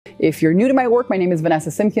If you're new to my work, my name is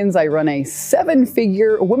Vanessa Simpkins. I run a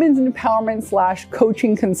 7-figure women's empowerment /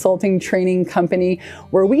 coaching consulting training company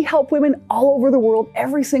where we help women all over the world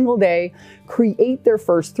every single day create their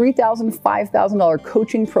first $3,000, $5,000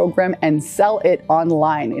 coaching program and sell it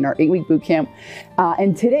online in our 8-week bootcamp.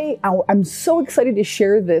 And today I'm so excited to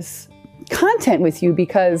share this content with you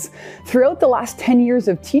because throughout the last 10 years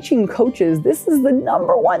of teaching coaches, this is the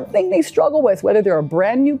 #1 thing they struggle with, whether they're a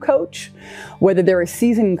brand new coach, whether they're a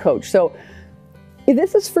seasoned coach. So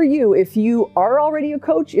this is for you. If you are already a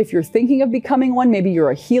coach, if you're thinking of becoming one, maybe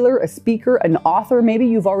you're a healer, a speaker, an author, maybe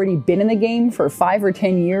you've already been in the game for 5 or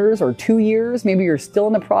 10 years or 2 years, maybe you're still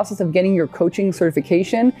in the process of getting your coaching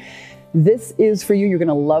certification. This is for you. You're going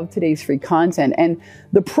to love today's free content. And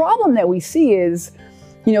the problem that we see is,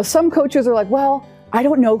 some coaches are like, well, I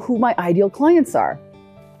don't know who my ideal clients are.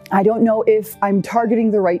 I don't know if I'm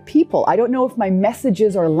targeting the right people. I don't know if my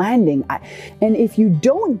messages are landing. And if you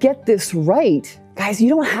don't get this right, guys, you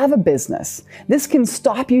don't have a business. This can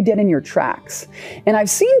stop you dead in your tracks. And I've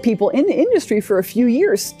seen people in the industry for a few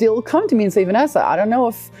years still come to me and say, Vanessa, I don't know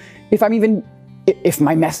if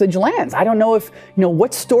my message lands. I don't know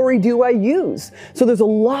what story do I use? So there's a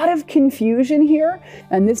lot of confusion here,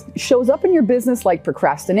 and this shows up in your business like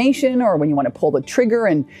procrastination, or when you want to pull the trigger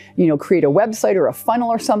and, create a website or a funnel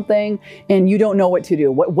or something, and you don't know what to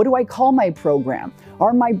do. What do I call my program?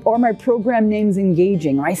 Are my program names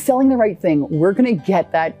engaging? Am I selling the right thing? We're going to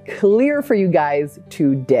get that clear for you guys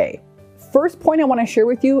today. First point I want to share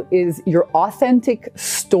with you is your authentic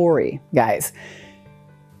story, guys.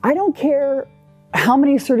 I don't care how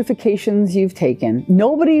many certifications you've taken.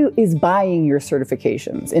 Nobody is buying your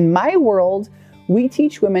certifications. In my world, we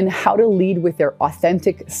teach women how to lead with their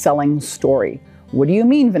authentic selling story. What do you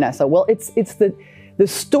mean, Vanessa? Well, it's the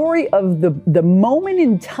story of the moment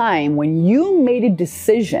in time when you made a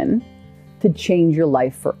decision to change your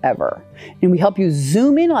life forever. And we help you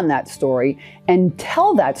zoom in on that story and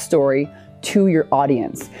tell that story to your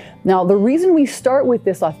audience. Now, the reason we start with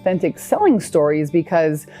this authentic selling story is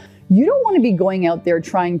because you don't want to be going out there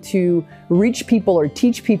trying to reach people or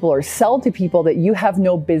teach people or sell to people that you have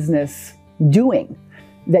no business doing,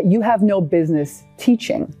 that you have no business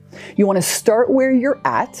teaching. You want to start where you're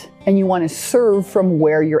at, and you want to serve from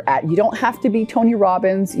where you're at. You don't have to be Tony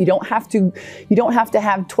Robbins. You don't have to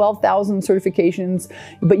have 12,000 certifications,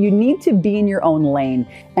 but you need to be in your own lane.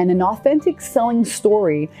 And an authentic selling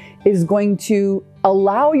story is going to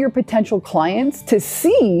allow your potential clients to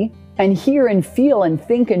see and hear and feel and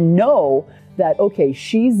think and know that, okay,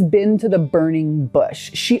 she's been to the burning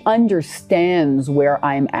bush. She understands where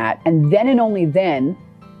I'm at. And then and only then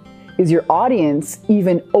is your audience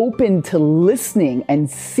even open to listening and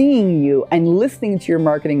seeing you and listening to your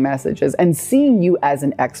marketing messages and seeing you as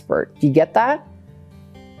an expert. Do you get that?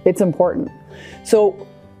 It's important. So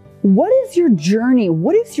what is your journey?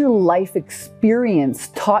 What is your life experience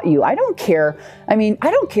taught you? I don't care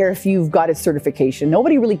if you've got a certification.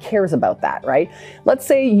 Nobody really cares about that, right? Let's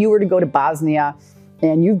say you were to go to Bosnia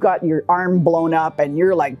and you've got your arm blown up and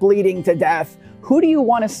you're like bleeding to death. Who do you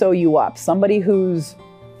want to sew you up? Somebody who's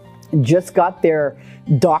just got their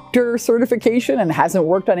doctor certification and hasn't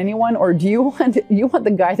worked on anyone? Or do you want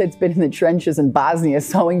the guy that's been in the trenches in Bosnia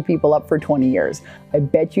sewing people up for 20 years? I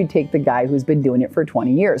bet you take the guy who's been doing it for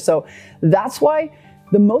 20 years. So that's why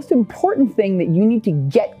the most important thing that you need to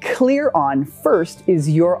get clear on first is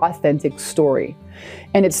your authentic story.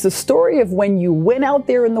 And it's the story of when you went out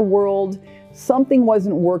there in the world, something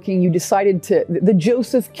wasn't working, you decided the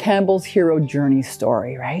Joseph Campbell's hero journey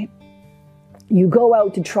story, right? You go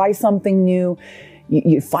out to try something new,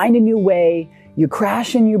 you find a new way, you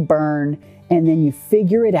crash and you burn, and then you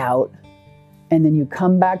figure it out, and then you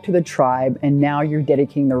come back to the tribe, and now you're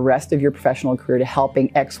dedicating the rest of your professional career to helping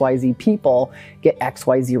XYZ people get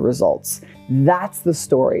XYZ results. That's the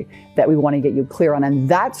story that we want to get you clear on, and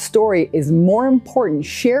that story is more important.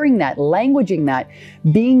 Sharing that, languaging that,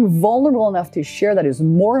 being vulnerable enough to share that is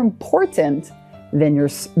more important than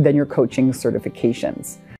your coaching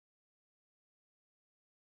certifications.